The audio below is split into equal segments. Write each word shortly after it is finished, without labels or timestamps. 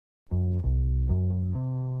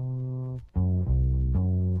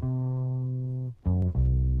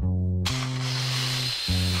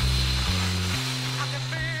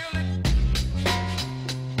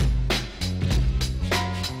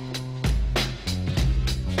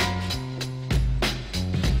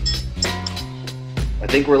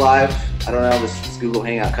think we're live. I don't know. This Google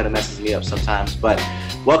Hangout kind of messes me up sometimes. But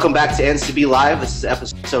welcome back to NCB Live. This is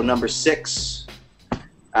episode number 6.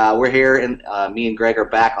 We're here, and me and Greg are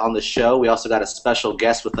back on the show. We also got a special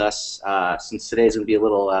guest with us. Since today's going to be a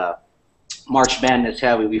little March Madness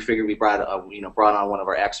heavy, we figured we brought on one of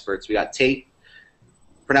our experts. We got Tate.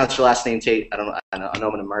 Pronounce your last name, Tate. I know I'm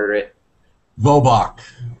going to murder it. Vobach.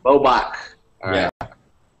 All right. Yeah.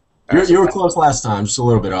 You were close last time, just a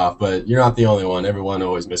little bit off, but you're not the only one. Everyone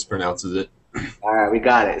always mispronounces it. All right, we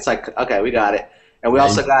got it. It's like, okay, we got it. And we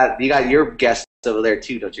also got your guest over there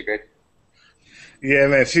too, don't you, Greg? Yeah,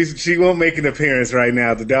 man, she won't make an appearance right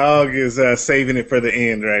now. The dog is saving it for the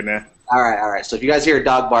end right now. All right. So if you guys hear a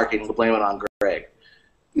dog barking, we'll blame it on Greg.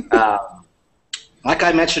 Like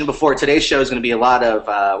I mentioned before, today's show is going to be we're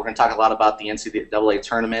going to talk a lot about the NCAA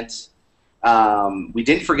tournament. We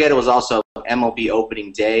didn't forget it was also MLB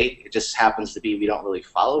opening day. It just happens to be we don't really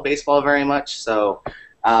follow baseball very much. So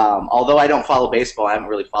although I don't follow baseball, I haven't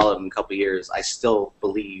really followed them in a couple of years, I still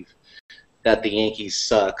believe that the Yankees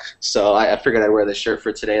suck. So I figured I'd wear this shirt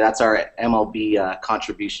for today. That's our MLB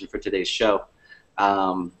contribution for today's show.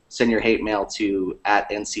 Send your hate mail to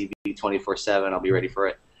 @NCB247. I'll be ready for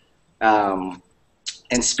it.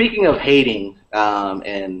 And speaking of hating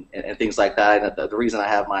and things like that, the reason I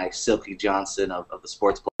have my Silky Johnson of the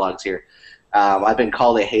sports blogs here, I've been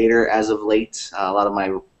called a hater as of late. A lot of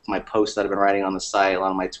my posts that I've been writing on the site, a lot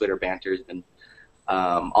of my Twitter banter has been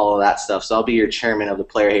all of that stuff. So I'll be your chairman of the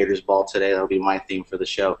Player Haters Ball today. That'll be my theme for the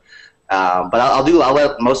show. But I'll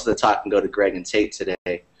let most of the talk go to Greg and Tate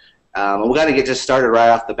today. And we got to get just started right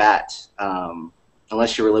off the bat.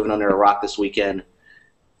 Unless you were living under a rock this weekend,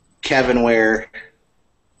 Kevin Ware.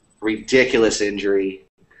 Ridiculous injury.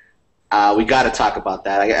 We got to talk about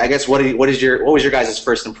that. I guess what was your guys'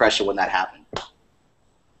 first impression when that happened?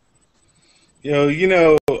 You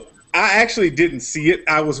know, I actually didn't see it.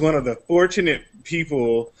 I was one of the fortunate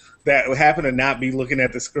people that happened to not be looking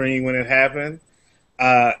at the screen when it happened.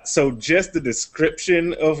 So just the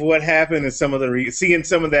description of what happened and seeing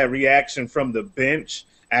some of that reaction from the bench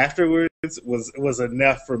afterwards was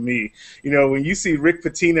enough for me. You know, when you see Rick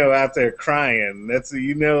Pitino out there crying, it's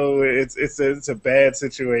a bad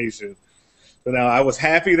situation. But no, I was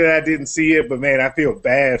happy that I didn't see it, but man, I feel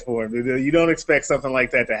bad for him. You don't expect something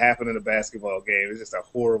like that to happen in a basketball game. It's just a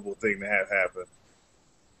horrible thing to have happen.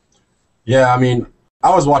 Yeah, I mean,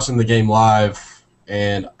 I was watching the game live,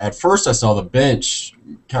 and at first I saw the bench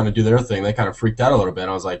kind of do their thing. They kind of freaked out a little bit.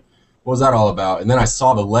 I was like, what was that all about? And then I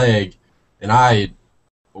saw the leg, and I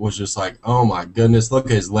was just like, oh my goodness, look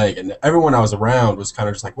at his leg. And everyone I was around was kind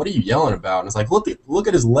of just like, what are you yelling about? And it's like, look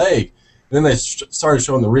at his leg. And then they started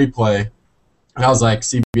showing the replay, and I was like,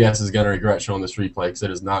 CBS is going to regret showing this replay because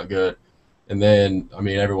it is not good. And then, I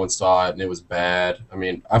mean, everyone saw it, and it was bad. I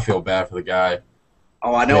mean, I feel bad for the guy.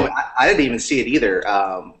 Oh, I know. I didn't even see it either.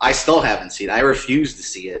 I still haven't seen it. I refuse to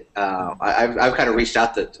see it. I've kind of reached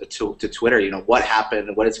out to Twitter, you know, what happened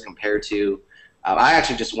and what it's compared to. I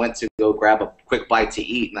actually just went to go grab a quick bite to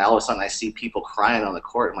eat, and all of a sudden I see people crying on the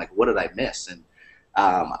court. I'm like, what did I miss? And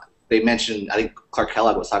they mentioned, I think Clark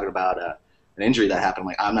Kellogg was talking about an injury that happened. I'm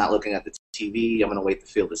like, I'm not looking at the TV. I'm going to wait to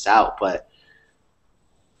feel this out. But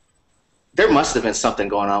there must have been something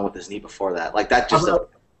going on with his knee before that. Like that just.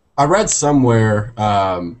 I read somewhere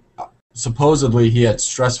supposedly he had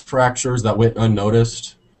stress fractures that went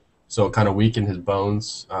unnoticed, so it kind of weakened his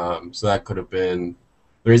bones. So that could have been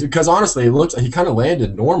the reason. Because honestly, it looks like he kind of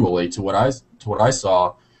landed normally to what I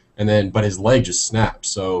saw, and then but his leg just snapped.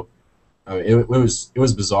 So I mean, it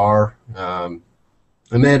was bizarre. And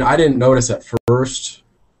then I didn't notice at first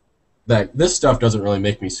that this stuff doesn't really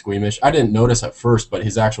make me squeamish. I didn't notice at first, but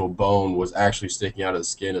his actual bone was actually sticking out of the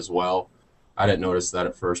skin as well. I didn't notice that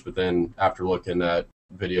at first, but then after looking at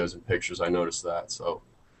videos and pictures, I noticed that. So,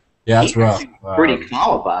 yeah, it's rough. Pretty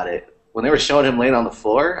calm about it. When they were showing him laying on the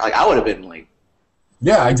floor, like I would have been like,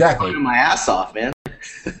 yeah, exactly, my ass off, man.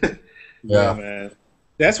 Yeah, man.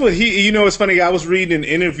 That's what he. You know, it's funny. I was reading an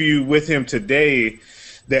interview with him today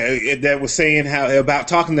that was saying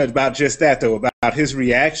talking about just that though, about his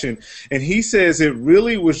reaction, and he says it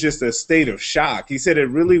really was just a state of shock. He said it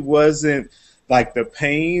really wasn't like the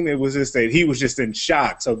pain, it was just that he was just in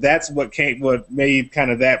shock. So that's what made kind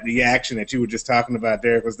of that reaction that you were just talking about,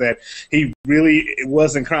 Derek, was that he really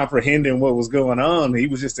wasn't comprehending what was going on. He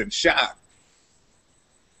was just in shock.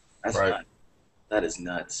 That's right. That is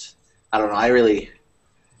nuts. I don't know.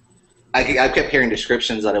 I kept hearing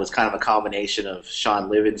descriptions that it was kind of a combination of Sean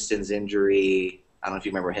Livingston's injury. I don't know if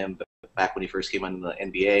you remember him back when he first came into the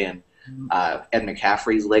NBA, and Ed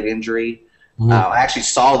McCaffrey's leg injury. I actually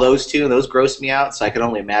saw those two, and those grossed me out, so I could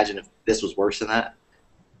only imagine if this was worse than that.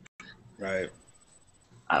 Right.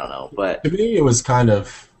 I don't know, but To me, it was kind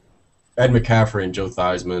of Ed McCaffrey and Joe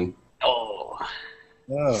Theismann. oh,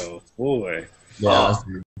 Oh boy. Yeah,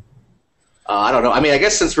 I don't know. I mean, I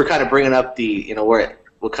guess since we're kind of bringing up where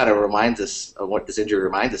what kind of reminds us of what this injury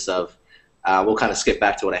reminds us of, we'll kind of skip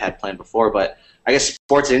back to what I had planned before. But I guess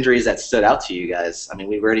sports injuries that stood out to you guys. I mean,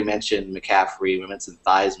 we've already mentioned McCaffrey. We mentioned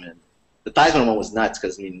Theismann. The Theismann one was nuts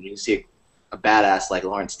because, I mean, you see a badass like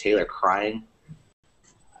Lawrence Taylor crying.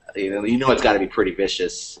 You know it's got to be pretty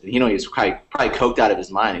vicious. He was probably coked out of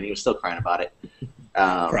his mind, and he was still crying about it.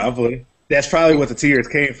 Probably. That's probably what the tears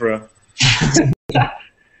came from.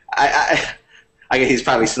 I guess he's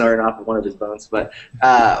probably snoring off of one of his bones. But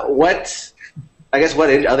what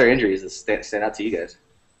other injuries stand out to you guys,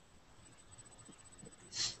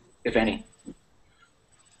 if any?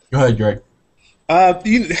 Go ahead, Greg.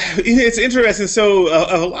 It's interesting. So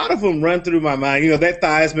a lot of them run through my mind. That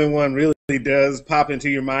Theismann one really does pop into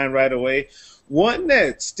your mind right away. One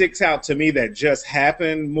that sticks out to me that just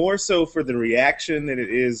happened, more so for the reaction than it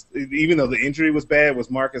is, even though the injury was bad, was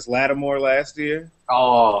Marcus Lattimore last year.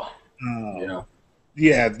 Oh, Yeah.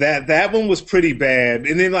 Yeah, that one was pretty bad.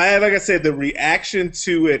 And then, like I said, the reaction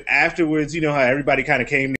to it afterwards, how everybody kind of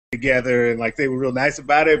came together and, like, they were real nice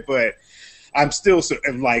about it. But I'm still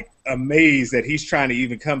amazed that he's trying to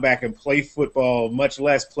even come back and play football, much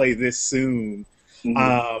less play this soon.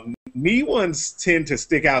 Mm-hmm. Knee ones tend to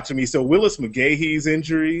stick out to me. So Willis McGahee's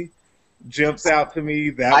injury jumps out to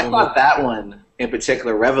me. I thought that one in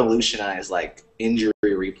particular revolutionized injury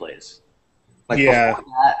replays. Yeah. Before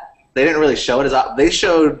that, they didn't really show it they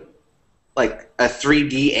showed a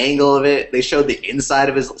 3D angle of it. They showed the inside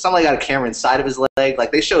of somebody got a camera inside of his leg.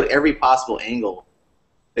 They showed every possible angle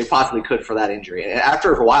they possibly could for that injury. And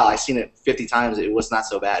after a while, I seen it 50 times. It was not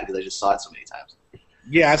so bad because I just saw it so many times.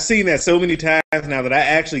 Yeah, I've seen that so many times now that I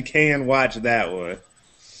actually can watch that one.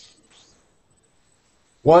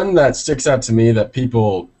 One that sticks out to me that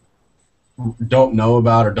people don't know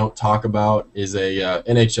about or don't talk about is a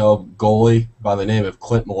NHL goalie by the name of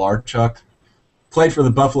Clint Malarchuk. Played for the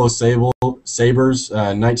Buffalo Sabres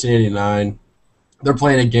in 1989. They're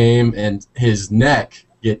playing a game, and his neck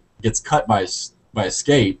gets cut by a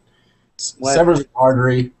skate, severs an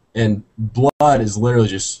artery, and blood is literally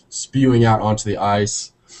just spewing out onto the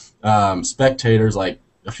ice. Spectators, a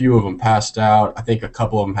few of them passed out. I think a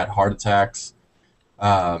couple of them had heart attacks.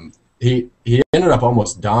 He ended up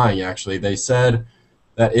almost dying, actually. They said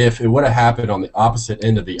that if it would have happened on the opposite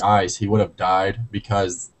end of the ice, he would have died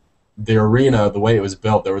because the arena, the way it was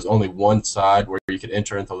built, there was only one side where you could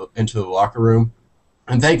enter into the locker room.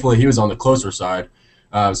 And thankfully, he was on the closer side,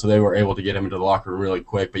 so they were able to get him into the locker room really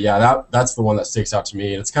quick. But, yeah, that's the one that sticks out to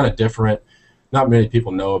me, and it's kind of different. Not many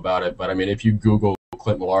people know about it, but, I mean, if you Google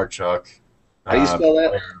Clint Malarchuk. How do you spell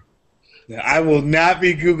that? I will not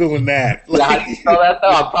be Googling that. How do you spell that, though?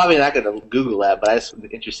 I'm probably not going to Google that, but I just am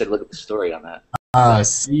interested to look at the story on that. Clint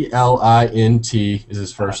is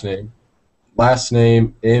his first name. Last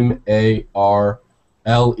name, Marlechuk.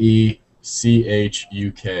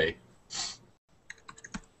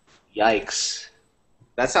 Yikes.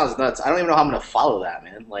 That sounds nuts. I don't even know how I'm going to follow that,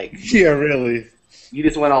 man. Yeah, really. You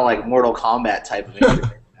just went on, Mortal Kombat type of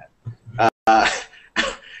injury.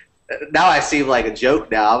 Now I seem like a joke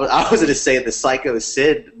now. I was going to say the Psycho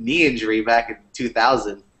Sid knee injury back in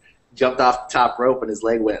 2000. Jumped off the top rope and his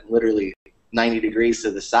leg went literally 90 degrees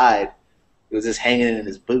to the side. It was just hanging in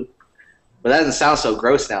his boot. But that doesn't sound so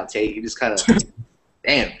gross now, Tate. You just kind of,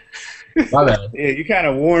 damn. My bad. Yeah, you kind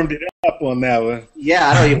of warmed it up on that one. Yeah,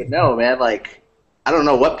 I don't even know, man. I don't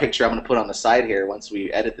know what picture I'm going to put on the side here once we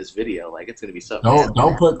edit this video. It's going to be something.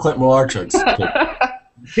 Don't put Clint Malarchuk's.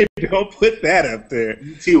 Don't put that up there.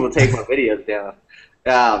 YouTube will take my videos down.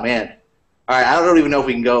 Oh, man. All right, I don't even know if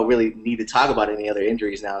we can really need to talk about any other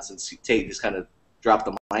injuries now since Tate just kind of dropped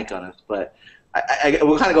the mic on us. But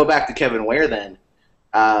we'll kind of go back to Kevin Ware then.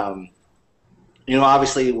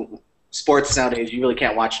 Obviously, sports nowadays, you really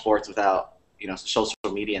can't watch sports without, social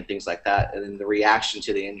media and things like that. And then the reaction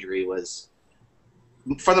to the injury was,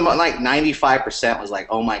 for the 95% was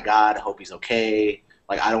oh my God, I hope he's okay.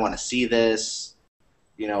 I don't want to see this.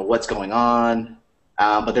 What's going on?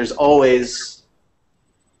 But there's always,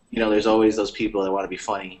 those people that want to be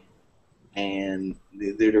funny. And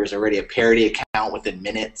there was already a parody account within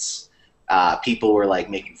minutes. People were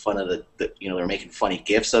making fun of they were making funny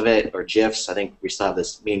GIFs of it or GIFs. I think we still have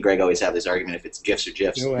this. Me and Greg always have this argument if it's GIFs or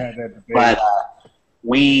GIFs. But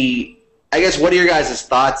I guess, what are your guys'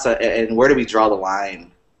 thoughts and where do we draw the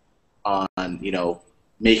line on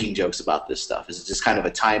making jokes about this stuff? Is it just kind of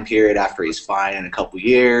a time period after he's fine in a couple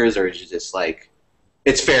years, or is it just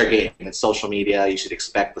it's fair game? It's social media. You should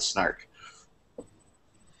expect the snark.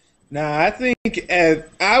 Nah, I think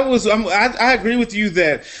I agree with you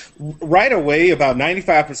that right away about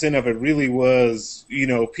 95% of it really was,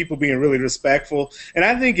 people being really respectful. And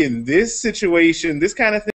I think in this situation, this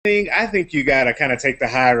kind of thing, I think you got to kind of take the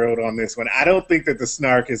high road on this one. I don't think that the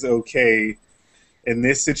snark is okay in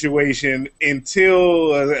this situation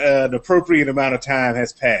until an appropriate amount of time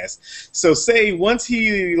has passed. So say once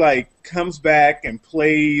he comes back and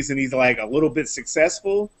plays and he's a little bit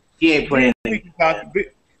successful, he ain't playing.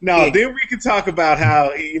 Then we can talk about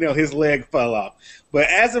how his leg fell off. But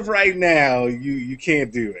as of right now, you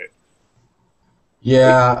can't do it.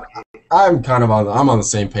 Yeah, I'm on the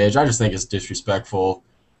same page. I just think it's disrespectful.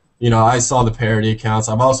 I saw the parody accounts.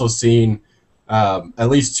 I've also seen at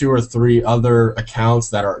least 2 or 3 other accounts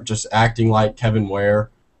that are just acting like Kevin Ware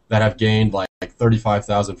that have gained like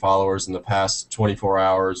 35,000 followers in the past 24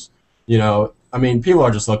 hours. People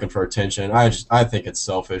are just looking for attention. I think it's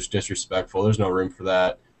selfish, disrespectful. There's no room for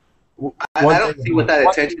that. I don't see what that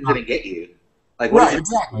attention is going to get you. Right,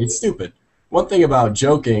 exactly. It's stupid. One thing about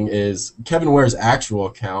joking is Kevin Ware's actual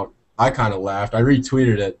account, I kind of laughed. I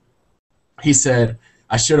retweeted it. He said,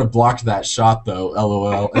 "I should have blocked that shot, though,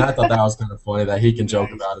 LOL." And I thought that was kind of funny that he can joke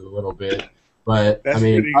about it a little bit. But,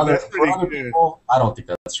 for other people, I don't think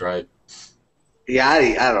that's right. Yeah,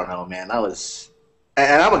 I don't know, man.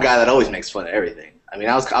 And I'm a guy that always makes fun of everything.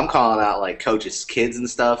 I'm calling out coaches' kids and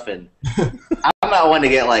stuff, and I'm not one to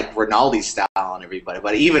get Ronaldo style on everybody.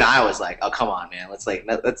 But even I was like, "Oh, come on, man. Let's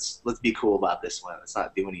be cool about this one. Let's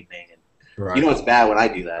not do anything." And right. It's bad when I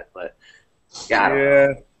do that, but yeah. I don't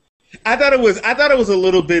know. I thought it was a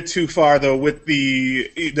little bit too far though with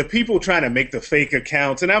the people trying to make the fake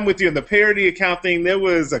accounts. And I'm with you on the parody account thing. There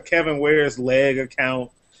was a Kevin Ware's leg account.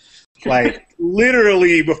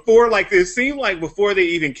 Literally before, it seemed like before they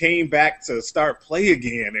even came back to start play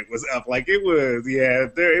again, it was up.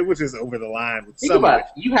 It was just over the line. Think about it.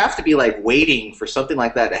 You have to be waiting for something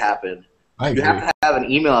like that to happen. You have to have an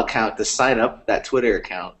email account to sign up that Twitter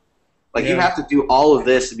account. You have to do all of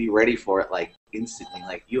this to be ready for it, instantly.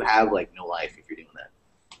 You have no life if you're doing that.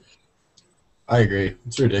 I agree.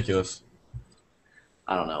 It's ridiculous.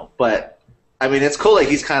 I don't know, but it's cool.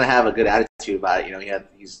 He's kind of have a good attitude about it.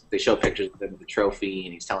 They show pictures of him with the trophy,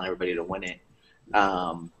 and he's telling everybody to win it.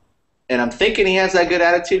 And I'm thinking he has that good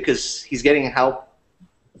attitude because he's getting help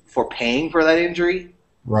for paying for that injury.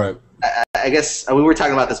 Right. I guess we were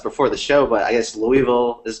talking about this before the show, but I guess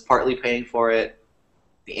Louisville is partly paying for it.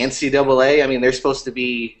 The NCAA, they're supposed to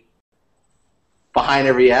be behind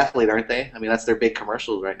every athlete, aren't they? That's their big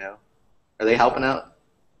commercials right now. Are they helping out?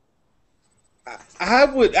 I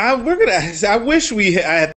wish I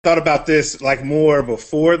had thought about this more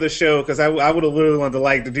before the show because I would have really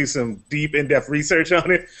wanted to do some deep in-depth research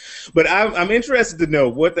on it. But I'm interested to know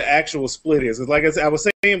what the actual split is. Like I was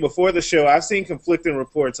saying before the show, I've seen conflicting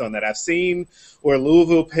reports on that. I've seen where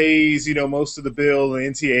Louisville pays most of the bill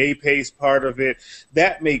and NCAA pays part of it.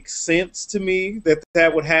 That makes sense to me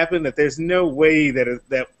that would happen. That there's no way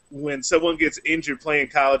that when someone gets injured playing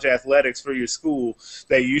college athletics for your school,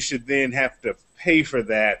 that you should then have to pay for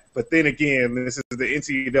that. But then again, this is the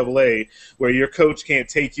NCAA where your coach can't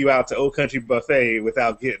take you out to Old Country Buffet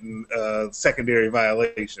without getting a secondary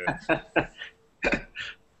violation.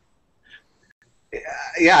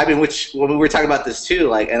 Yeah, which when we were talking about this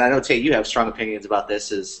too, and I know Tate, you have strong opinions about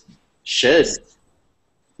this. Is should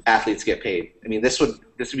athletes get paid? This would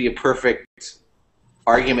be a perfect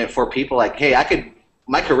argument for people. Hey,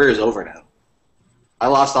 my career is over now. I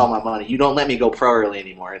lost all my money. You don't let me go pro early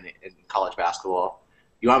anymore in college basketball.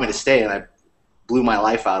 You want me to stay, and I blew my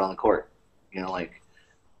life out on the court.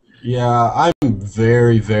 Yeah, I'm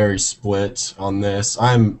very, very split on this.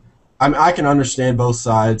 I can understand both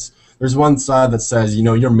sides. There's one side that says,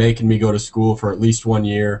 you're making me go to school for at least 1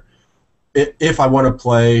 year. If I want to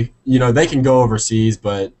play, they can go overseas,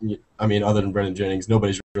 but other than Brendan Jennings,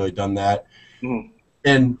 nobody's really done that. Mm-hmm.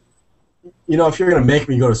 And if you're going to make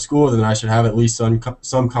me go to school, then I should have at least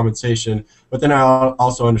some compensation. But then I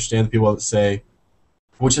also understand the people that say,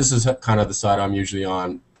 which this is kind of the side I'm usually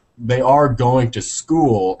on, they are going to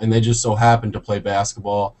school and they just so happen to play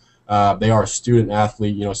basketball. They are a student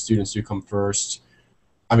athlete. Students do come first.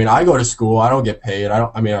 I go to school. I don't get paid.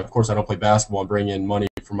 Of course, I don't play basketball and bring in money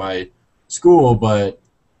for my school, but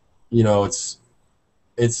it's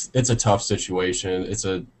a tough situation. It's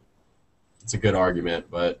a good argument,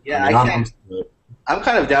 but yeah, I'm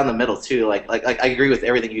kind of down the middle too. I agree with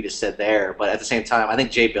everything you just said there, but at the same time, I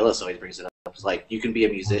think Jay Billis always brings it up. It's you can be a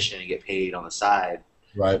musician and get paid on the side,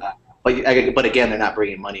 right? But again, they're not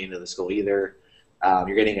bringing money into the school either.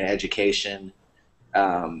 You're getting an education,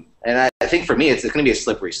 and I think for me, it's going to be a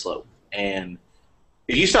slippery slope. And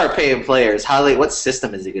if you start paying players, what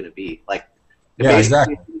system is it going to be? Like, Yeah,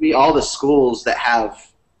 exactly. It's going to be all the schools that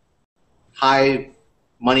have high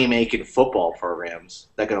money-making football programs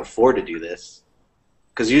that can afford to do this.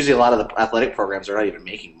 Because usually a lot of the athletic programs are not even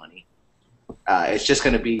making money. It's just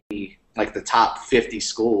going to be like the top 50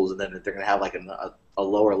 schools, and then they're going to have like a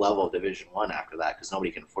lower level of Division I after that because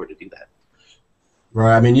nobody can afford to do that.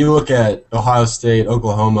 Right. I mean, you look at Ohio State,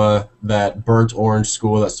 Oklahoma, that burnt orange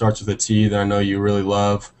school that starts with a T that I know you really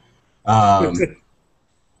love. I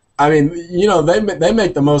mean, you know, they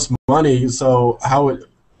make the most money, so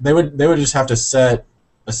they would just have to set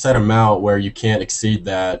a set amount where you can't exceed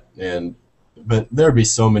that, but there'd be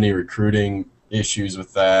so many recruiting issues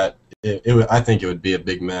with that. I think it would be a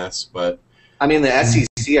big mess. But I mean, the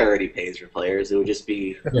SEC already pays for players. It would just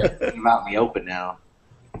be them out in the open now.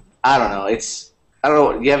 I don't know. I don't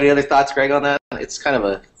know. Do you have any other thoughts, Greg, on that? It's kind of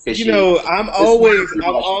a fishy. You know, I'm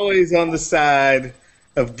always on the side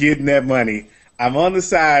of getting that money. I'm on the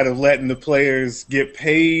side of letting the players get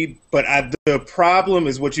paid, but the problem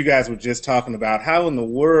is what you guys were just talking about. How in the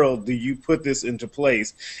world do you put this into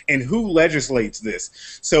place, and who legislates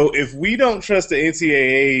this? So if we don't trust the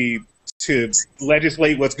NCAA to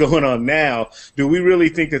legislate what's going on now, do we really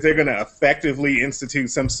think that they're going to effectively institute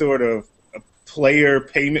some sort of player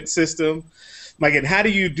payment system? Like, and how do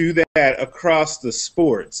you do that across the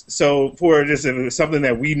sports? So for just something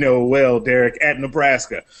that we know well, Derek, at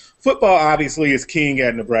Nebraska, football obviously is king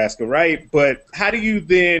at Nebraska, right? But how do you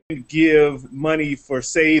then give money for,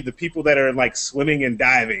 say, the people that are like swimming and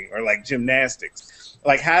diving or like gymnastics?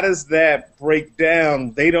 Like, how does that break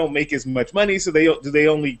down? They don't make as much money, so do they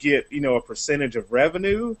only get, you know, a percentage of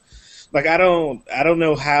revenue? Like, I don't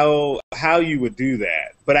know how you would do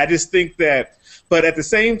that, but I just think that. But at the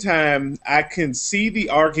same time, I can see the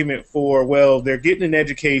argument for, well, they're getting an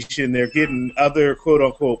education, they're getting other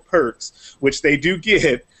quote-unquote perks, which they do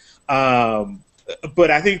get.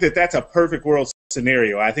 But I think that that's a perfect world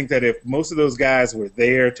scenario. I think that if most of those guys were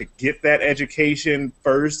there to get that education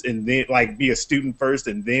first and then, like, be a student first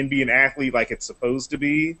and then be an athlete like it's supposed to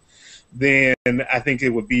be, then I think it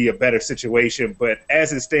would be a better situation. But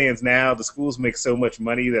as it stands now, the schools make so much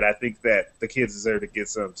money that I think that the kids deserve to get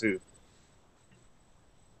some too.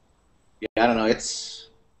 Yeah, I don't know. It's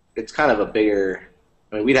kind of a bigger.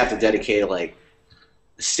 I mean, we'd have to dedicate like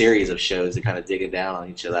a series of shows to kind of digging down on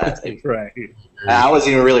each of that. Right. I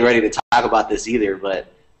wasn't even really ready to talk about this either, but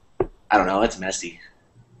I don't know. It's messy.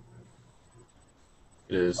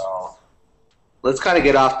 it is. Let's kind of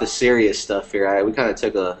get off the serious stuff here. We kind of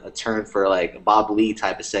took a turn for like a Bob Lee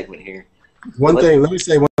type of segment here. Let me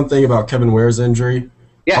say one thing about Kevin Ware's injury.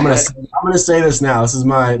 Yeah, I'm gonna say this now. This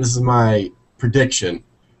is my prediction.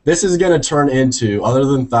 This is going to turn into, other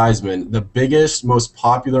than Theismann, the biggest, most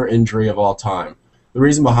popular injury of all time. The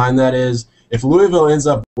reason behind that is if Louisville ends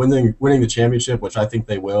up winning the championship, which I think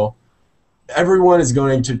they will, everyone is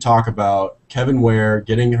going to talk about Kevin Ware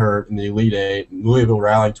getting hurt in the Elite Eight, and Louisville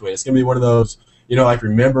rallying to it. It's going to be one of those, you know, like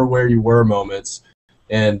remember where you were moments.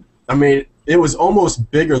 And, I mean, it was almost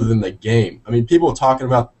bigger than the game. I mean, people talking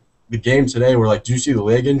about the game today were like, do you see the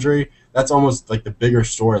leg injury? That's almost like the bigger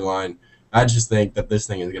storyline. I just think that this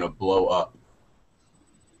thing is going to blow up.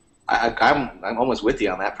 I'm almost with you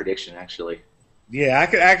on that prediction, actually. Yeah, I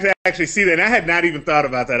could actually see that. And I had not even thought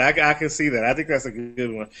about that. I can see that. I think that's a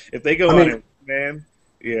good one. If they go on it, man,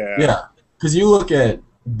 yeah. Yeah, because you look at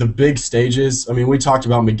the big stages. I mean, we talked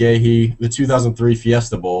about McGahee, the 2003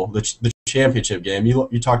 Fiesta Bowl, the championship game.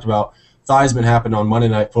 You talked about Theismann happened on Monday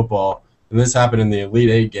Night Football, and this happened in the Elite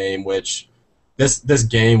Eight game, which this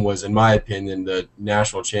game was, in my opinion, the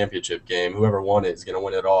national championship game. Whoever won it is going to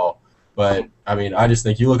win it all. But, I mean, I just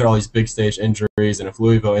think you look at all these big stage injuries, and if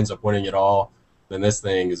Louisville ends up winning it all, then this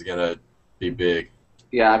thing is going to be big.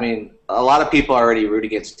 Yeah, I mean, a lot of people already root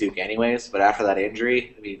against Duke anyways, but after that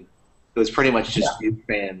injury, I mean, it was pretty much just Duke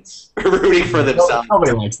fans rooting for themselves.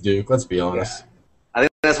 Nobody likes Duke, let's be honest. Yeah. I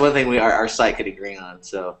think that's one thing our site could agree on.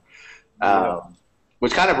 So,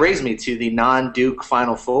 which kind of brings me to the non-Duke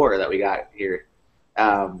Final Four that we got here.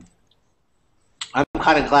 I'm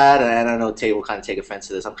kind of glad, and I know Tate will kind of take offense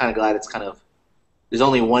to this, I'm kind of glad there's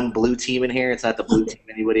only one blue team in here. It's not the blue team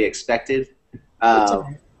anybody expected.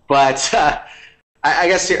 But I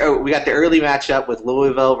guess here, we got the early matchup with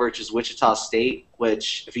Louisville versus Wichita State,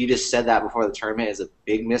 which, if you just said that before the tournament, is a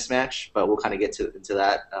big mismatch, but we'll kind of get into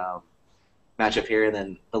that matchup here. And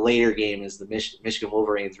then the later game is the Michigan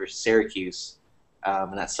Wolverines versus Syracuse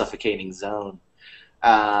in that suffocating zone.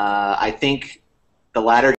 I think the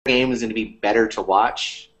latter game is going to be better to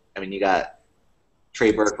watch. I mean, you got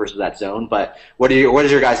Trey Burke versus that zone, but what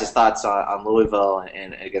is your guys' thoughts on Louisville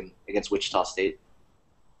and against Wichita State?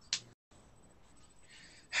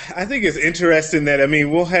 I think it's interesting that, I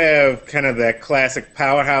mean, we'll have kind of that classic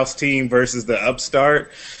powerhouse team versus the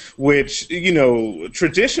upstart, which, you know,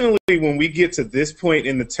 traditionally when we get to this point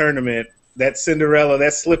in the tournament, that Cinderella,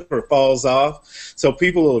 that slipper falls off. So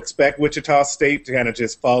people will expect Wichita State to kind of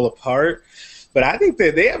just fall apart. But I think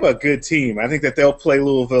that they have a good team. I think that they'll play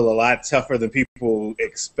Louisville a lot tougher than people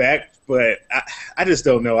expect. But I just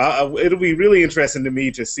don't know. It'll be really interesting to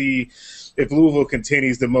me to see if Louisville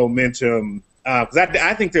continues the momentum. Because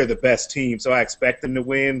I think they're the best team, so I expect them to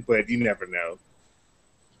win, but you never know.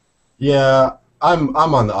 Yeah, I'm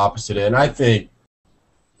on the opposite end. I think,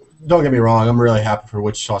 don't get me wrong, I'm really happy for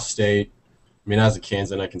Wichita State. I mean, as a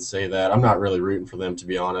Kansan, I can say that. I'm not really rooting for them, to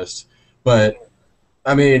be honest. But,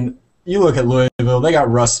 I mean, you look at Louisville, they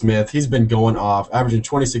got Russ Smith. He's been going off, averaging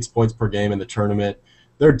 26 points per game in the tournament.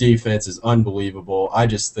 Their defense is unbelievable. I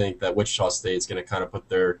just think that Wichita State's going to kind of put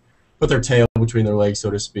their tail between their legs,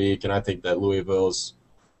 so to speak, and I think that Louisville's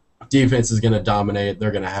defense is going to dominate.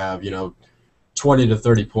 They're going to have, 20 to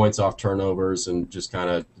 30 points off turnovers, and just kind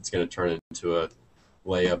of it's going to turn into a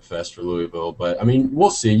layup fest for Louisville. But, I mean, we'll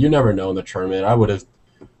see. You never know in the tournament.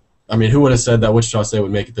 Who would have said that Wichita State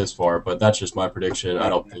would make it this far? But that's just my prediction. I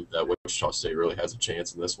don't think that Wichita State really has a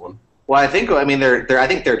chance in this one. Well, I think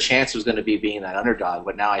their chance was going to be being that underdog,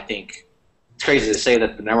 but now I think it's crazy to say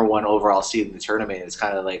that the number one overall seed in the tournament is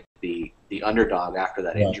kind of like the underdog after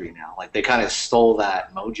that injury now. Like, they kind of stole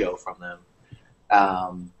that mojo from them.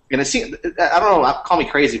 And it seems, I don't know, call me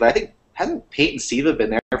crazy, but I think, hasn't Tate and Siva been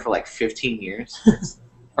there for like 15 years?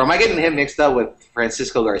 Or am I getting him mixed up with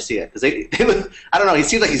Francisco Garcia? Because I don't know, he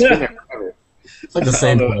seems like he's been there forever. It's like the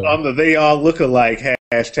same on the they all look alike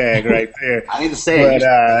hashtag right there. I need to say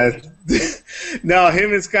it. But, no,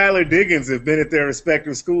 him and Skylar Diggins have been at their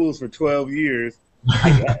respective schools for 12 years. I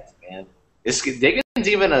guess, man. Is Diggins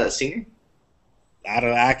even a senior?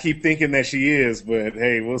 I keep thinking that she is, but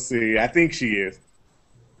hey, we'll see. I think she is.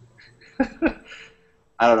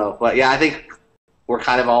 I don't know. But, yeah, I think we're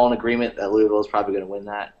kind of all in agreement that Louisville is probably going to win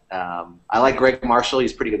that. I like Greg Marshall.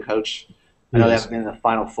 He's a pretty good coach. I know they haven't been in the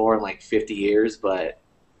Final Four in like 50 years, but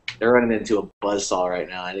they're running into a buzzsaw right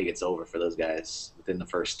now. I think it's over for those guys within the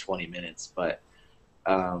first 20 minutes. But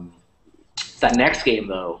that next game,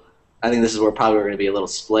 though, I think this is where probably we're going to be a little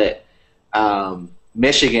split.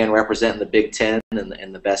 Michigan representing the Big Ten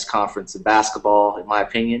and the best conference in basketball, in my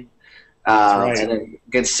opinion. Right. And then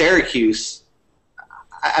against Syracuse,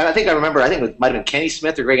 I think it might have been Kenny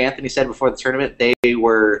Smith or Greg Anthony said before the tournament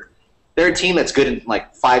they're a team that's good in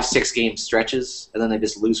like 5-6 game stretches, and then they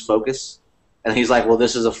just lose focus. And he's like, well,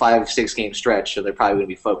 this is a 5-6 game stretch, so they're probably going to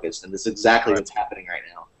be focused. And this is exactly what's happening right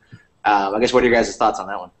now. I guess, what are your guys' thoughts on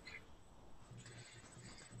that one?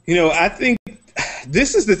 I think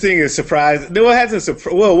this is the thing that surprised. No, it hasn't.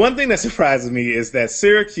 Well, one thing that surprises me is that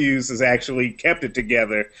Syracuse has actually kept it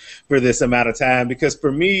together for this amount of time. Because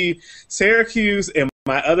for me, Syracuse and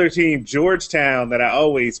my other team, Georgetown, that I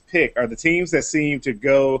always pick, are the teams that seem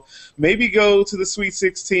to maybe go to the Sweet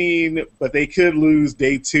 16, but they could lose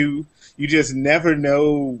day 2. You just never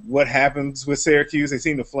know what happens with Syracuse. They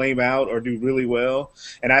seem to flame out or do really well.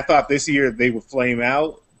 And I thought this year they would flame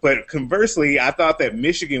out. But conversely, I thought that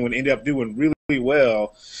Michigan would end up doing really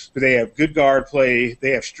well. But they have good guard play. They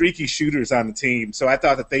have streaky shooters on the team. So I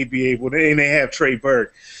thought that they'd be able to, and they have Trey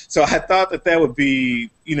Burke. So I thought that would be,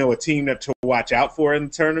 a team to watch out for in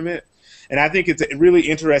the tournament. And I think it's a really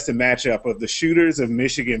interesting matchup of the shooters of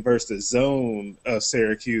Michigan versus the zone of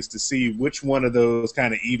Syracuse to see which one of those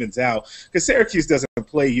kind of evens out. Because Syracuse doesn't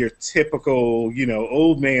play your typical,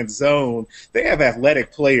 old man zone. They have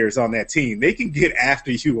athletic players on that team. They can get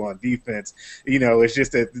after you on defense. It's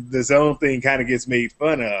just that the zone thing kind of gets made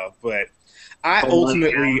fun of. But I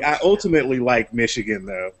ultimately like Michigan,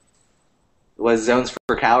 though. Was zones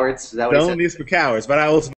for cowards? Is that what Zone is for cowards, but I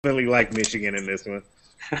ultimately like Michigan in this one.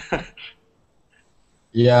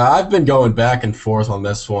 Yeah, I've been going back and forth on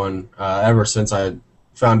this one ever since I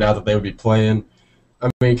found out that they would be playing.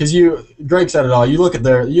 I mean, because Greg said it all. You look at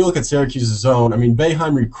Syracuse's zone. I mean,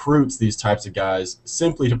 Boeheim recruits these types of guys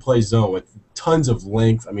simply to play zone with tons of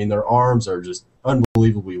length. I mean, their arms are just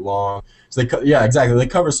unbelievably long. So they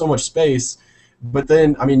cover so much space. But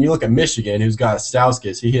then, I mean, you look at Michigan, who's got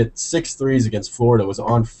Stauskas. He hit 6 threes against Florida, was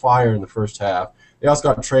on fire in the first half. They also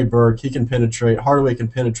got Trey Burke. He can penetrate. Hardaway can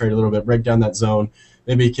penetrate a little bit, break down that zone.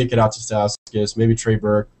 Maybe kick it out to Stauskas. Maybe Trey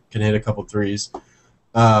Burke can hit a couple threes.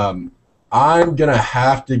 I'm going to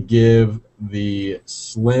have to give the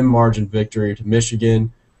slim margin victory to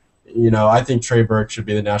Michigan. I think Trey Burke should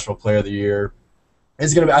be the National Player of the Year. I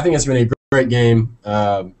think it's going to be a great game,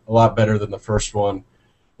 a lot better than the first one.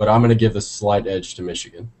 But I'm going to give the slight edge to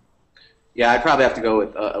Michigan. Yeah, I'd probably have to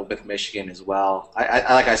go with Michigan as well.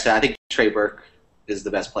 Like I said, I think Trey Burke is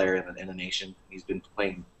the best player in the nation. He's been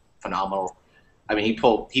playing phenomenal. I mean,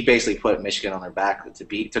 he basically put Michigan on their back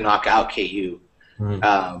to knock out KU.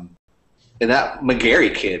 Mm-hmm. And that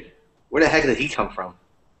McGarry kid, where the heck did he come from?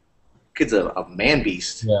 Kid's a man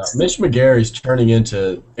beast. Yeah, Mitch McGarry's turning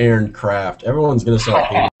into Aaron Kraft. Everyone's gonna start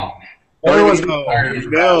hating him. Everyone's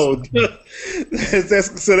no.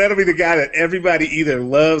 So that'll be the guy that everybody either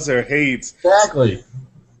loves or hates. Exactly.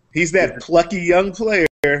 He's that plucky young player.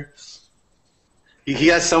 He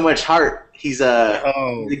has so much heart. He's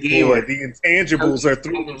the gamer. The intangibles are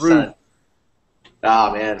through the roof.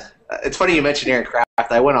 Oh man, it's funny you mentioned Aaron Kraft.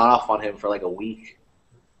 I went off on him for like a week,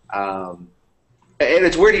 and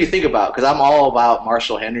it's weird to think about because I'm all about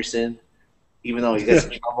Marshall Henderson. Even though he gets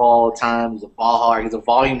in trouble all the time, he's a ball hog, he's a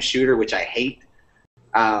volume shooter, which I hate.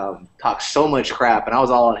 Talks so much crap, and I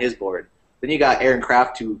was all on his board. Then you got Aaron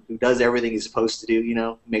Kraft, who does everything he's supposed to do. You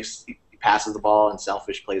know, he passes the ball and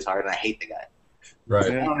selfish, plays hard, and I hate the guy. Right. I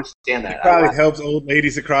don't understand that. It probably helps old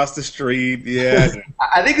ladies across the street. Yeah.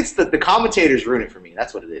 I think it's the commentators ruin it for me.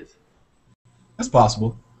 That's what it is. That's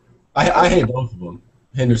possible. I hate both of them,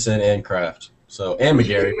 Henderson and Kraft. So and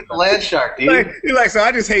McGarry. The land shark, dude. You're like, so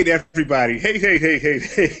I just hate everybody. Hate.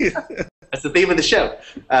 That's the theme of the show.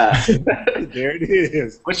 There it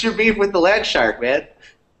is. What's your beef with the land shark, man?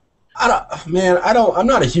 I'm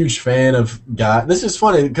not a huge fan of guys. This is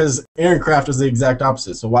funny because Aaron Kraft is the exact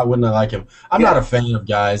opposite. So why wouldn't I like him? I'm not a fan of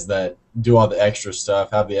guys that do all the extra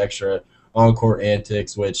stuff, have the extra on-court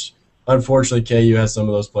antics, which unfortunately KU has some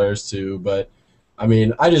of those players too. But I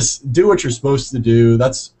mean, I just do what you're supposed to do.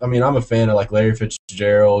 I'm a fan of like Larry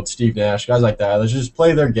Fitzgerald, Steve Nash, guys like that. Let's just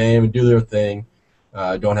play their game and do their thing.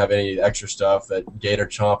 Don't have any extra stuff that gator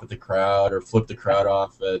chomp at the crowd or flip the crowd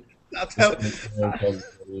off. But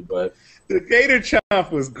the gator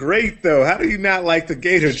chomp was great, though. How do you not like the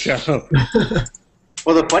gator chomp?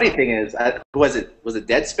 Well, the funny thing is, was it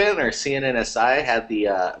Deadspin or CNNSI had the?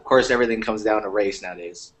 Of course, everything comes down to race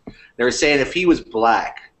nowadays. They were saying if he was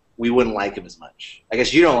black, we wouldn't like him as much. I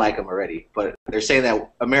guess you don't like him already, but they're saying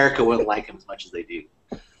that America wouldn't like him as much as they do.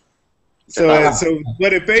 So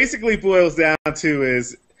what it basically boils down to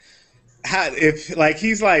is, if like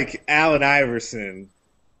he's like Allen Iverson,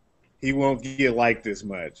 he won't get liked as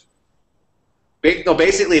much. No,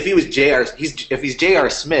 basically, if he was if he's J.R.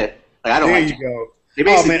 Smith, like I don't. There like you go.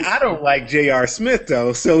 Oh man, I don't like J.R. Smith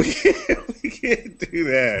though, so we can't do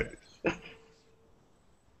that.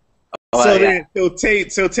 So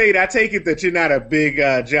Tate, I take it that you're not a big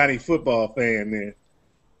Johnny Football fan then.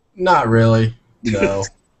 Not really, no.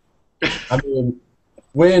 I mean,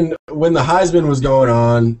 when the Heisman was going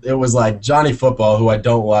on, it was like Johnny Football, who I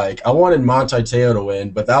don't like. I wanted Monte Teo to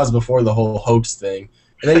win, but that was before the whole hoax thing.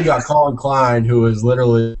 And then you got Colin Klein, who is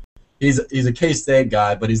literally he's a K-State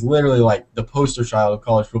guy, but he's literally like the poster child of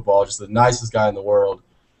college football, just the nicest guy in the world.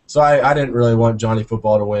 So I didn't really want Johnny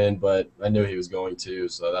Football to win, but I knew he was going to,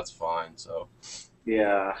 so that's fine. So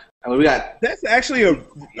yeah, I mean, that's actually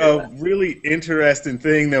a really interesting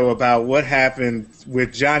thing though about what happened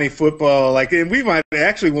with Johnny Football. Like, and we might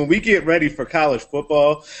actually, when we get ready for college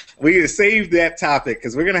football, we save that topic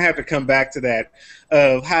because we're gonna have to come back to that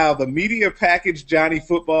of how the media packaged Johnny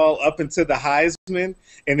Football up into the Heisman,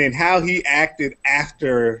 and then how he acted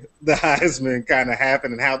after the Heisman kind of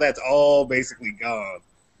happened, and how that's all basically gone.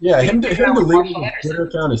 Yeah, him deleting his Twitter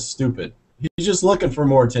account is stupid. He's just looking for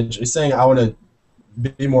more attention. He's saying, I want to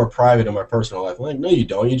be more private in my personal life. I'm like, no, you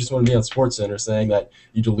don't. You just want to be on SportsCenter saying that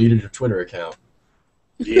you deleted your Twitter account.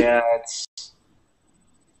 Yeah,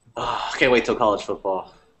 I can't wait till college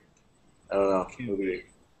football. I don't know.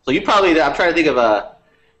 So you probably, I'm trying to think of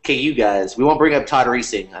KU guys. We won't bring up Todd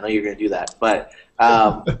Reesing. I know you're going to do that. But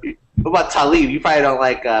what about Talib? You probably don't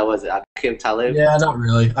like, was it Akeem Talib? Yeah, not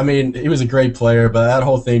really. I mean, he was a great player, but that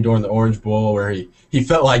whole thing during the Orange Bowl where he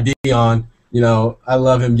felt like Deion, I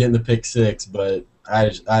love him getting the pick six, but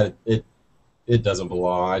it doesn't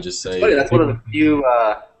belong. I just say that's one of the few.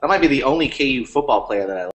 That might be the only KU football player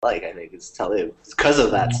that I like. I think is Talib because of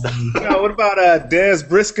that stuff. What about Dez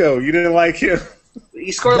Briscoe? You didn't like him?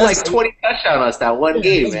 He scored like 20 touchdowns on us that one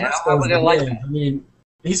game, man. I wouldn't like that. I mean,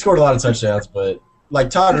 he scored a lot of touchdowns, but like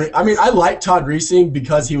Todd. I mean, I like Todd Reesing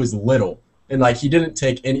because he was little and like he didn't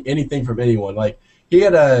take anything from anyone. Like he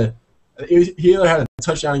either had a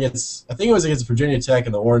touchdown against, I think it was against Virginia Tech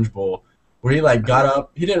in the Orange Bowl, where he like got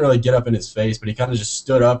up. He didn't really get up in his face, but he kind of just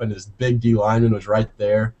stood up, and this big D lineman was right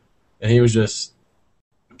there, and he was just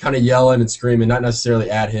kind of yelling and screaming, not necessarily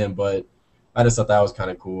at him, but I just thought that was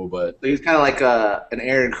kind of cool. But he was kind of like an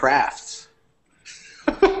Aaron Kraft.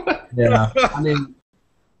 Yeah, I mean,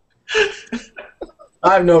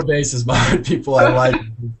 I have no basis behind people I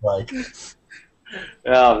like.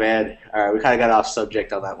 Oh man! All right, we kind of got off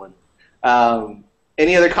subject on that one.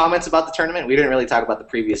 Any other comments about the tournament? We didn't really talk about the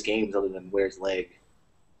previous games other than Ware's leg.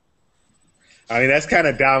 I mean, that's kind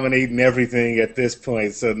of dominating everything at this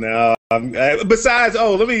point. So no. Besides,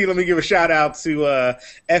 let me give a shout out to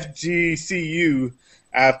FGCU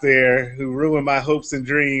out there who ruined my hopes and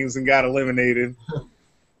dreams and got eliminated.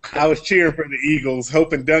 I was cheering for the Eagles,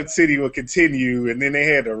 hoping Dunk City would continue, and then they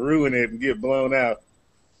had to ruin it and get blown out.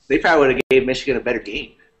 They probably would have gave Michigan a better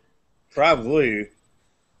game. Probably.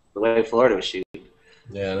 The way Florida was shooting.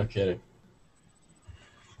 Yeah, no kidding.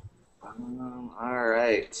 All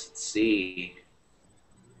right, let's see.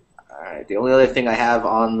 All right, the only other thing I have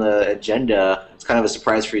on the agenda, it's kind of a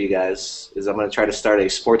surprise for you guys, is I'm going to try to start a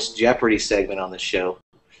Sports Jeopardy segment on this show.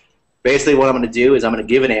 Basically, what I'm going to do is I'm going to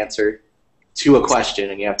give an answer to a question,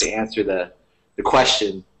 and you have to answer the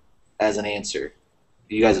question as an answer.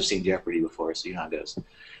 You guys have seen Jeopardy before, so you know how it goes.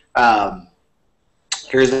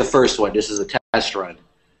 Here's the first one. This is a test run.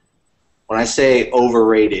 When I say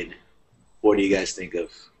overrated, what do you guys think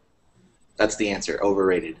of? That's the answer,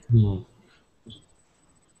 overrated.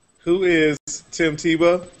 Who is Tim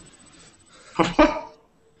Tebow?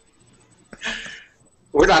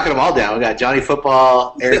 We're knocking them all down. We got Johnny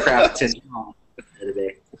Football, Aircraft, Tim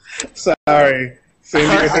today. Sorry.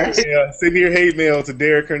 Send your hate mail to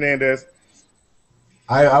Derek Hernandez.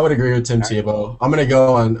 I would agree with Tim Tebow. I'm going to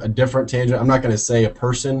go on a different tangent. I'm not going to say a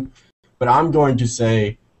person, but I'm going to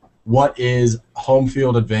say what is home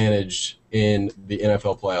field advantage in the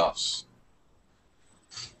NFL playoffs?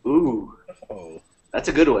 Ooh. That's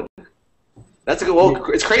a good one. That's a good. Well,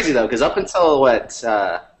 it's crazy though, because up until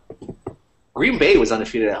Green Bay was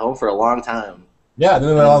undefeated at home for a long time. Yeah,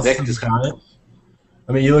 then they lost. Vic just kind of.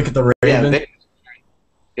 I mean, you look at the Ravens.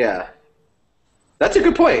 Yeah, that's a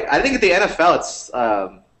good point. I think at the NFL, it's.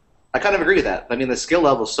 I kind of agree with that. I mean, the skill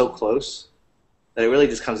level is so close that it really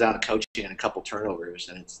just comes down to coaching and a couple turnovers,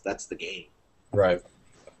 and that's the game. Right.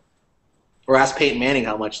 Or ask Peyton Manning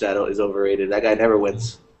how much that is overrated. That guy never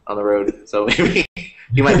wins on the road, so maybe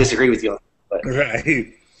he might disagree with you on that. But.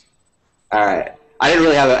 Right. All right. I didn't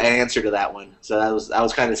really have an answer to that one, so I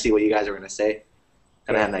was kind of see what you guys were going to say.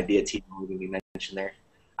 Kind of had an idea T was going to be mentioned there.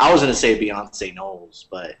 I was going to say Beyonce Knowles,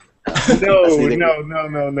 but no.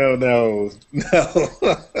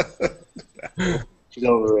 She's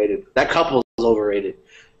overrated. That couple is overrated.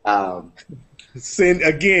 Send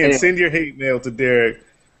your hate mail to Derek.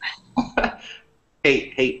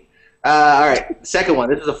 Hate. All right, second one.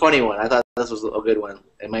 This is a funny one. I thought this was a good one.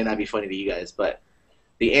 It might not be funny to you guys, but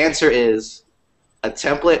the answer is a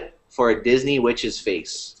template for a Disney witch's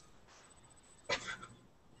face.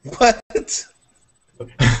 What?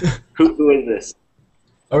 Who is this?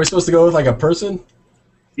 Are we supposed to go with like a person?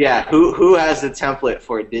 Yeah, who has the template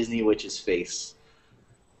for a Disney witch's face?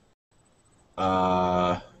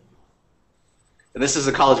 Uh, And this is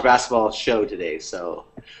a college basketball show today, so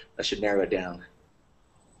that should narrow it down.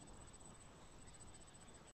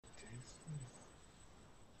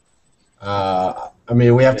 I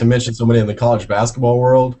mean, we have to mention somebody in the college basketball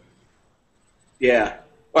world. Yeah.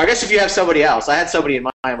 Well, I guess if you have somebody else. I had somebody in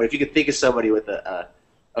mind, but if you could think of somebody with a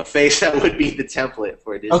face that would be the template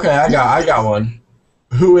for a Disney. Okay, I got one.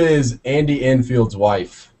 Who is Andy Enfield's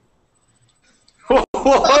wife?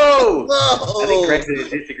 Whoa! I think Greg's going to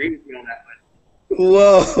disagree with me on that one.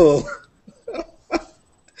 Whoa.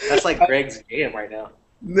 That's like Greg's game right now.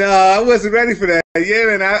 No, I wasn't ready for that.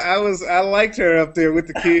 Yeah, man, I liked her up there with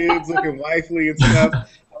the kids, looking wifely and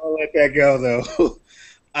stuff. I'll let that go though.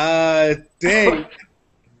 Dang,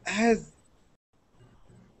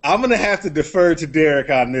 I'm gonna have to defer to Derek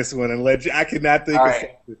on this one and let you. I cannot think of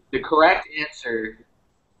something. The correct answer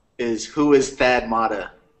is who is Thad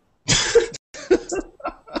Matta.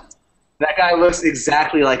 That guy looks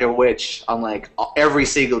exactly like a witch on like every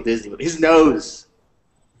single Disney movie. His nose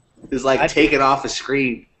is like taken off the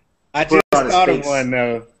screen. I just thought of one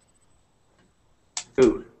though.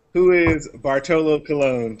 Who? Who is Bartolo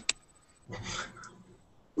Colon?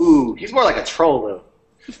 Ooh, he's more like a troll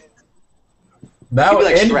though. That would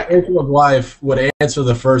like Andy Shrek. Enfield's wife would answer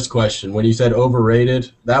the first question when you said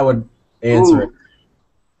overrated. That would answer it.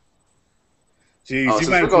 Jeez, Oh,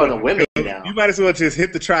 so we're going to women now. You might as well just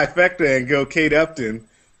hit the trifecta and go Kate Upton.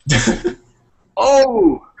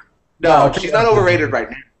 Oh! No, No, she's not overrated right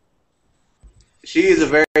now. She is a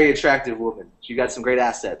very attractive woman. She got some great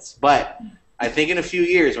assets. But I think in a few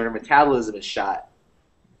years, when her metabolism is shot,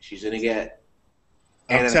 she's going to get...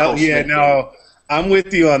 I'm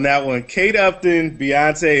with you on that one. Kate Upton,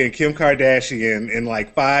 Beyonce, and Kim Kardashian in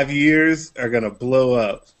like 5 years are going to blow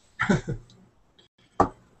up.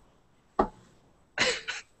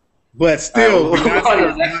 But still,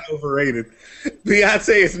 Beyonce is not overrated.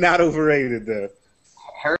 Beyonce is not overrated, though.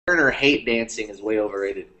 Her and her hate dancing is way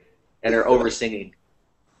overrated, and her over singing.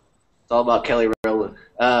 It's all about Kelly Rowland.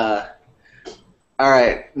 All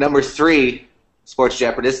right, number 3, Sports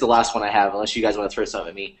Jeopardy. This is the last one I have, unless you guys want to throw something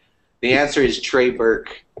at me. The answer is Trey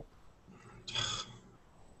Burke.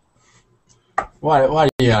 Why do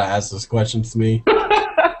you gotta ask those questions to me?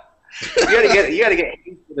 You gotta get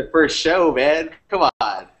for the first show, man. Come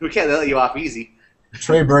on, we can't let you off easy.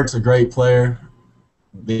 Trey Burke's a great player.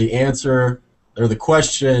 The answer or the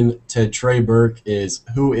question to Trey Burke is,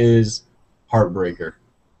 who is Heartbreaker?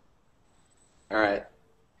 All right.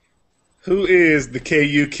 Who is the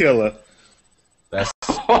KU killer? That's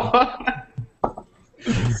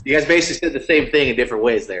You guys basically said the same thing in different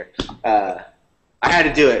ways there. I had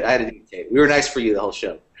to do it. Tate. We were nice for you the whole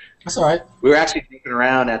show. that's all right. We were actually joking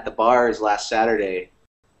around at the bars last Saturday.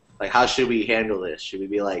 Like, how should we handle this? Should we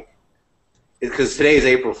be like, because today is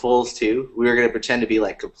April Fool's too. We were gonna pretend to be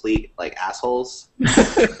like complete like assholes,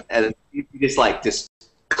 and you just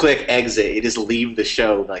click exit. You just leave the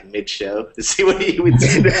show like mid-show to see what he would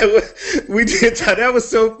do. We did. That was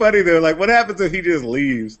so funny though. Like, what happens if he just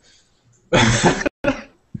leaves? But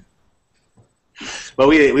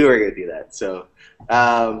we were gonna do that. So,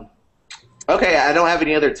 okay. I don't have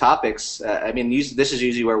any other topics. I mean, this is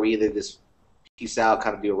usually where we either just peace out,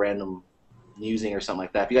 kind of do a random musing or something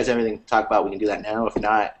like that. If you guys have anything to talk about, we can do that now. If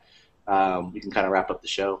not, we can kind of wrap up the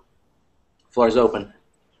show. Floor is open.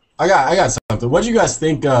 I got something. What do you guys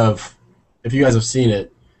think of, if you guys have seen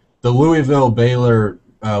it, the Louisville-Baylor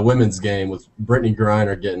women's game with Brittany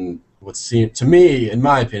Griner getting what seemed, to me, in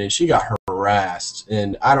my opinion, she got harassed,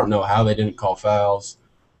 and I don't know how they didn't call fouls,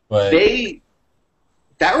 but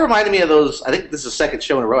that reminded me of those. I think this is the second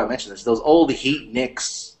show in a row I mentioned this. Those old Heat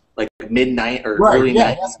Knicks, like midnight or early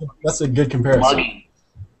night. That's a good comparison. Mugging.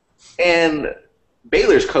 And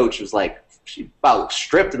Baylor's coach was like, she about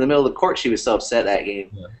stripped in the middle of the court. She was so upset that game.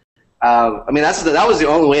 Yeah. I mean, that was the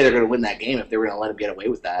only way they're going to win that game, if they were going to let them get away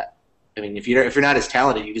with that. I mean, if you're not as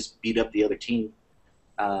talented, you just beat up the other team.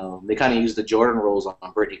 They kind of used the Jordan rules on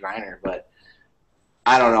Brittany Griner, but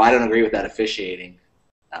I don't know. I don't agree with that officiating.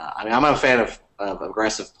 I mean, I'm a fan of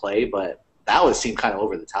aggressive play, but that seemed kind of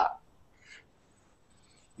over the top.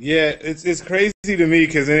 Yeah, it's crazy to me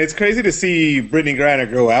because it's crazy to see Brittany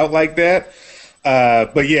Griner go out like that.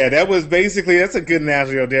 But yeah, that's a good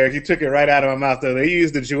analogy, Derek. You took it right out of my mouth, though. They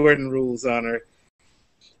used the Jordan rules on her,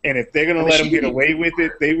 and if they're gonna let them get away with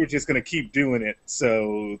it, they were just gonna keep doing it.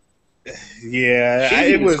 So, yeah,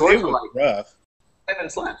 it was rough. 5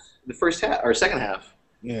 minutes left in the first half or second half.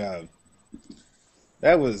 Yeah,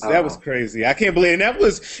 that was crazy. I can't believe, and that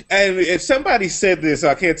was. And if somebody said this,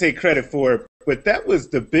 I can't take credit for it, but that was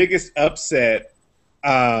the biggest upset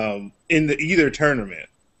in either tournament.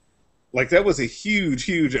 Like, that was a huge,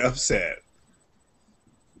 huge upset.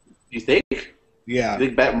 You think? Yeah.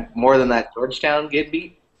 You think more than that Georgetown getting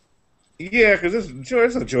beat? Yeah, because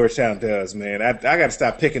that's what Georgetown does, man. I got to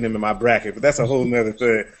stop picking them in my bracket, but that's a whole nother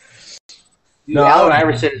thing. No, Allen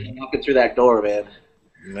Iverson is walking through that door, man.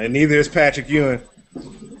 And neither is Patrick Ewing.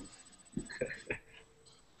 You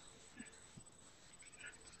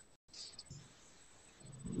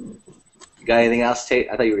got anything else, Tate?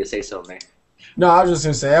 I thought you were going to say something there. No, I was just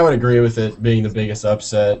going to say I would agree with it being the biggest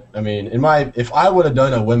upset. I mean, if I would have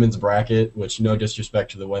done a women's bracket, which no disrespect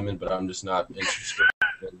to the women, but I'm just not interested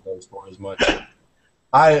in those for as much.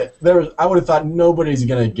 I would have thought nobody's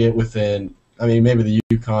going to get within. I mean, maybe the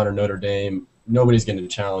UConn or Notre Dame. Nobody's going to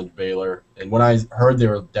challenge Baylor. And when I heard they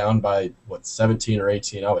were down by 17 or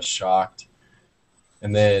 18, I was shocked.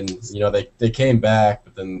 And then they came back,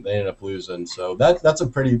 but then they ended up losing. So that's a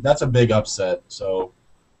big upset. So.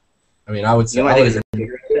 I mean, I would say. I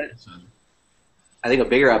think a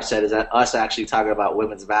bigger upset is that us actually talking about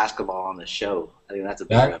women's basketball on the show. I think that's a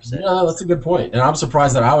bigger upset. Yeah, that's a good point. And I'm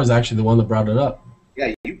surprised that I was actually the one that brought it up.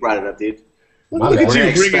 Yeah, you brought it up, dude. Look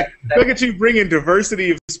at you bringing diversity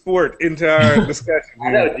of sport into our discussion. I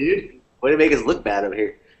know, dude. Way to make us look bad over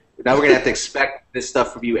here. Now we're gonna have to expect this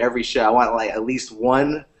stuff from you every show. I want at least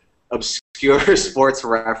one obscure sports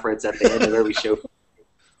reference at the end of every show.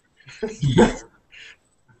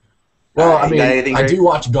 Well, I mean, I do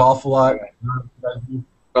watch golf a lot.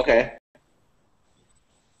 Okay.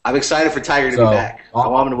 I'm excited for Tiger to be back. I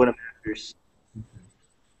want him to win a Masters.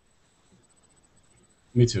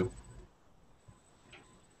 Me too.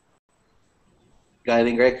 Got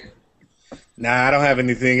anything, Greg? Nah, I don't have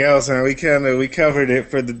anything else, man. We covered it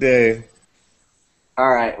for the day. All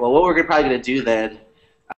right. Well, what we're probably going to do then,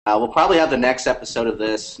 we'll probably have the next episode of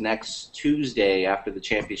this next Tuesday after the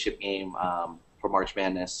championship game for March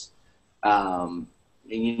Madness.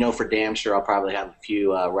 you know for damn sure I'll probably have a few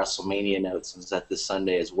WrestleMania notes since that this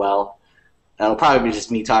Sunday as well. It'll probably be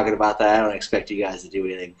just me talking about that. I don't expect you guys to do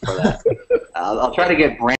anything for that. I'll try to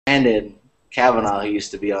get Brandon Kavanaugh, who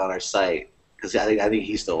used to be on our site, because I think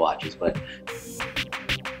he still watches. But